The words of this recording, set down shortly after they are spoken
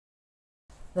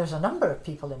there's a number of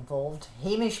people involved.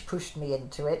 Hamish pushed me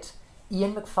into it.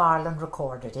 Ian McFarlane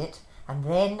recorded it. And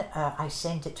then I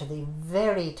sent it to the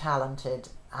very talented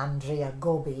Andrea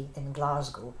Gobi in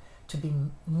Glasgow to be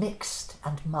mixed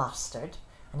and mastered.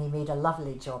 And he made a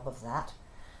lovely job of that.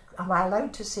 Am I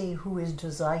allowed to say who is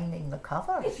designing the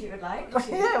cover? If you would like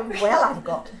to. Yeah, well, I've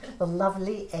got the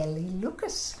lovely Elly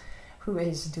Lucas, who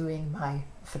is doing my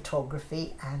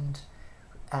photography and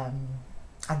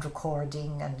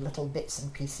recording and little bits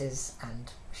and pieces,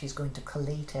 and she's going to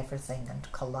collate everything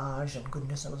and collage and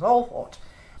goodness knows all what.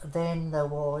 Then there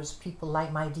was people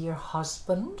like my dear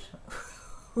husband,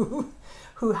 who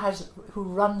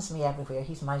runs me everywhere.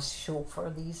 He's my chauffeur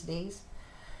these days,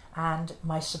 and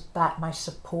my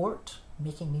support,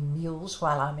 making me meals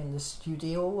while I'm in the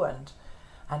studio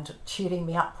and cheering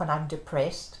me up when I'm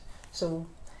depressed. So,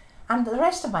 and the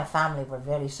rest of my family were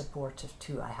very supportive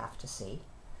too, I have to say.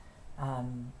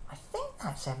 I think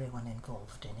that's everyone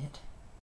involved in it.